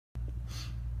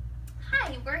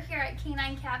we're here at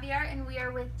Canine Caviar and we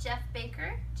are with Jeff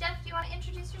Baker. Jeff, do you want to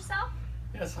introduce yourself?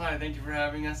 Yes, hi, thank you for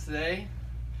having us today.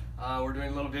 We're doing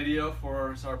a little video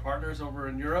for our partners over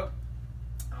in Europe.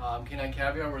 Canine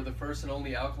Caviar, we're the first and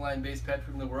only alkaline-based pet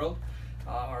food in the world.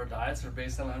 Our diets are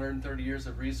based on 130 years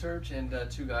of research and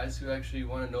two guys who actually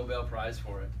won a Nobel Prize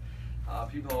for it.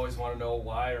 People always want to know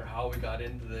why or how we got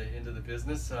into the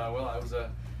business. Well, I was a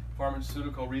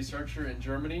pharmaceutical researcher in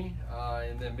Germany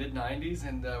in the mid-90s,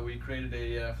 and we created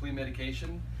a flea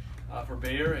medication for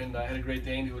Bayer, and I had a Great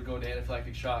Dane who would go into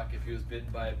anaphylactic shock if he was bitten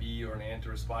by a bee or an ant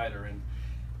or a spider. And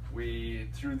we,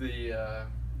 through the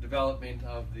development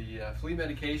of the flea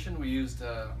medication, we used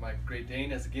my Great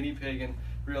Dane as a guinea pig and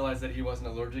realized that he wasn't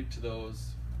allergic to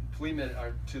those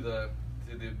to the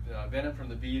venom from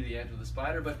the bee, the ant, or the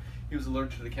spider, but he was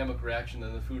allergic to the chemical reaction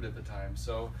in the food at the time.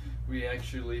 So we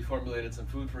actually formulated some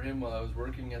food for him while I was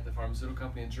working at the pharmaceutical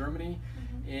company in Germany.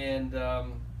 And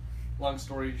long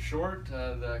story short,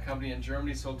 the company in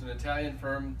Germany sold to an Italian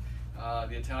firm.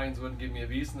 The Italians wouldn't give me a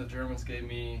visa, and the Germans gave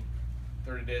me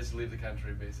 30 days to leave the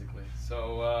country, basically.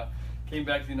 So came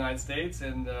back to the United States,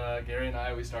 and Gary and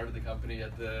I, we started the company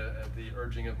at the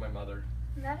urging of my mother.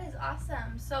 That is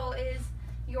awesome. So is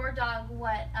your dog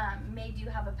what made you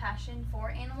have a passion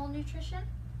for animal nutrition?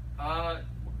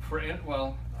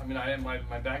 Well, I mean,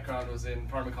 my background was in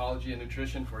pharmacology and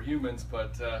nutrition for humans,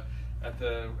 but at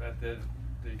the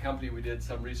company we did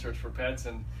some research for pets,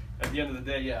 and at the end of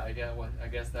the day, yeah, I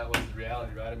guess that was the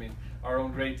reality, right? I mean, our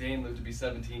own Great Dane lived to be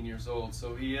 17 years old,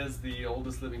 so he is the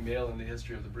oldest living male in the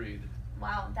history of the breed.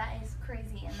 Wow, that is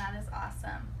crazy, and that is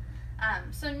awesome.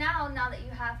 So now that you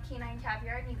have Canine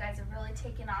Caviar and you guys have really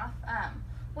taken off,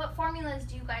 what formulas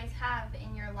do you guys have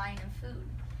in your line of food?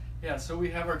 Yeah, so we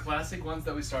have our classic ones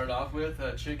that we started off with,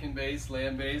 chicken-based,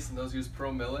 lamb-based, and those use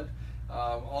pro millet.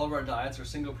 All of our diets are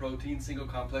single protein, single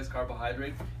complex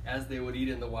carbohydrate, as they would eat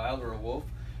in the wild or a wolf.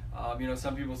 You know,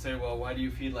 some people say, well, why do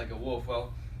you feed like a wolf?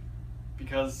 Well,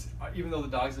 because even though the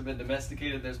dogs have been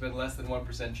domesticated, there's been less than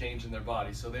 1% change in their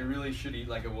body. So they really should eat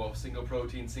like a wolf, single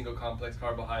protein, single complex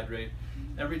carbohydrate.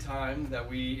 Every time that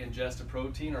we ingest a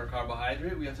protein or a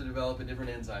carbohydrate, we have to develop a different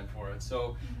enzyme for it.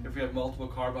 So if we have multiple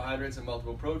carbohydrates and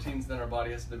multiple proteins, then our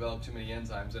body has to develop too many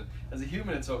enzymes. And as a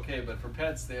human, it's okay, but for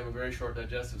pets, they have a very short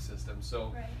digestive system.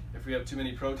 So if we have too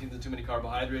many proteins and too many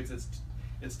carbohydrates,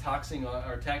 it's taxing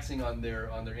on their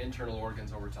internal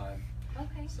organs over time.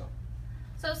 Okay. So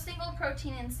single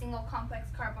protein and single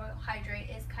complex carbohydrate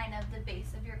is kind of the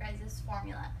base of your guys'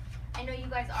 formula. I know you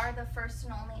guys are the first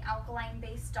and only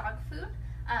alkaline-based dog food.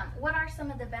 What are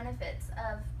some of the benefits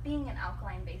of being an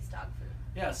alkaline-based dog food?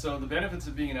 Yeah, so the benefits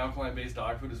of being an alkaline-based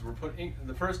dog food is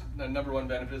the first number one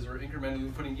benefit is we're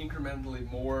putting incrementally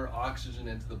more oxygen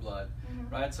into the blood,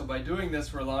 right? So by doing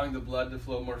this, we're allowing the blood to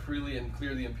flow more freely and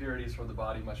clear the impurities from the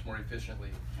body much more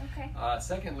efficiently. Okay.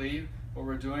 Secondly, what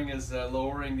we're doing is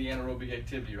lowering the anaerobic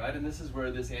activity, right? And this is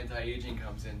where this anti-aging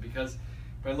comes in, because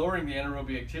by lowering the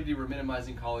anaerobic activity, we're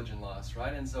minimizing collagen loss,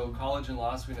 right? And so collagen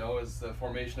loss, we know, is the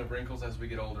formation of wrinkles as we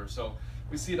get older. So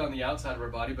we see it on the outside of our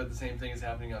body, but the same thing is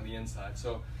happening on the inside.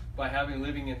 So by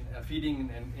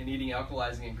feeding and eating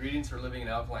alkalizing ingredients or living an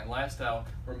alkaline lifestyle,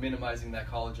 we're minimizing that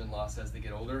collagen loss as they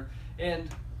get older.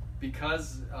 And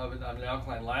because of an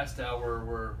alkaline lifestyle,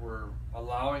 we're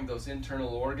allowing those internal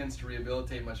organs to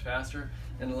rehabilitate much faster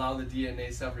and allow the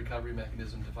DNA self-recovery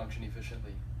mechanism to function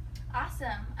efficiently.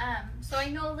 Awesome. So I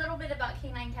know a little bit about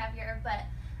Canine Caviar, but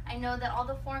I know that all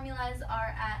the formulas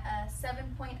are at a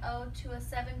 7.0 to a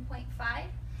 7.5.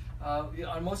 Yeah,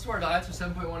 on most of our diets are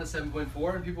 7.1 to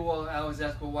 7.4, and people will always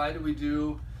ask, well, why do we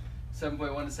do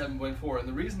 7.1 to 7.4? And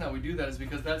the reason that we do that is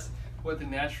because that's what the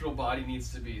natural body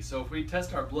needs to be. So if we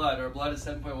test our blood is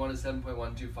 7.1 to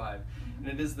 7.125, and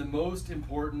it is the most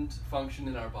important function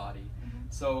in our body.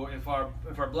 So if our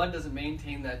blood doesn't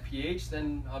maintain that pH,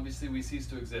 then obviously we cease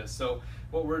to exist. So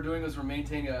what we're doing is we're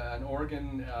maintaining an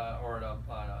organ or a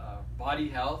body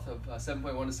health of 7.1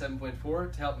 to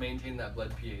 7.4 to help maintain that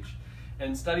blood pH.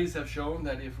 And studies have shown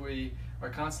that if we are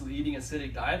constantly eating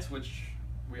acidic diets, which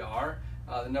we are,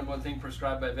 the number one thing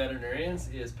prescribed by veterinarians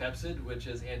is Pepsid, which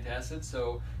is antacid.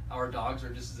 So our dogs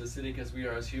are just as acidic as we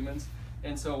are as humans.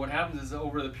 And so what happens is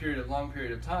over the long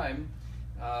period of time,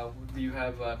 you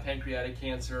have pancreatic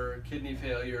cancer, kidney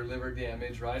failure, liver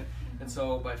damage, right? And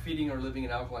so by feeding or living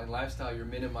an alkaline lifestyle, you're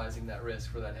minimizing that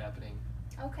risk for that happening.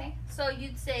 Okay, so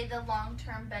you'd say the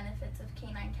long-term benefits of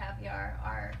Canine Caviar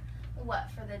are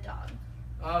what for the dog?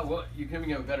 Well, you're giving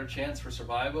him a better chance for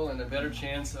survival and a better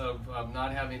chance of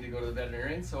not having to go to the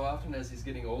veterinarian so often as he's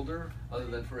getting older, other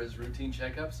than for his routine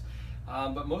checkups,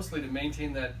 but mostly to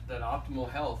maintain that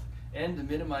optimal health and to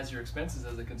minimize your expenses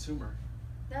as a consumer.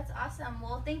 That's awesome.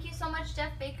 Well, thank you so much,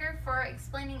 Jeff Baker, for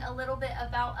explaining a little bit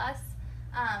about us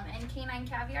and Canine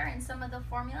Caviar and some of the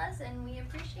formulas, and we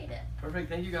appreciate it. Perfect.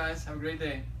 Thank you guys. Have a great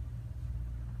day.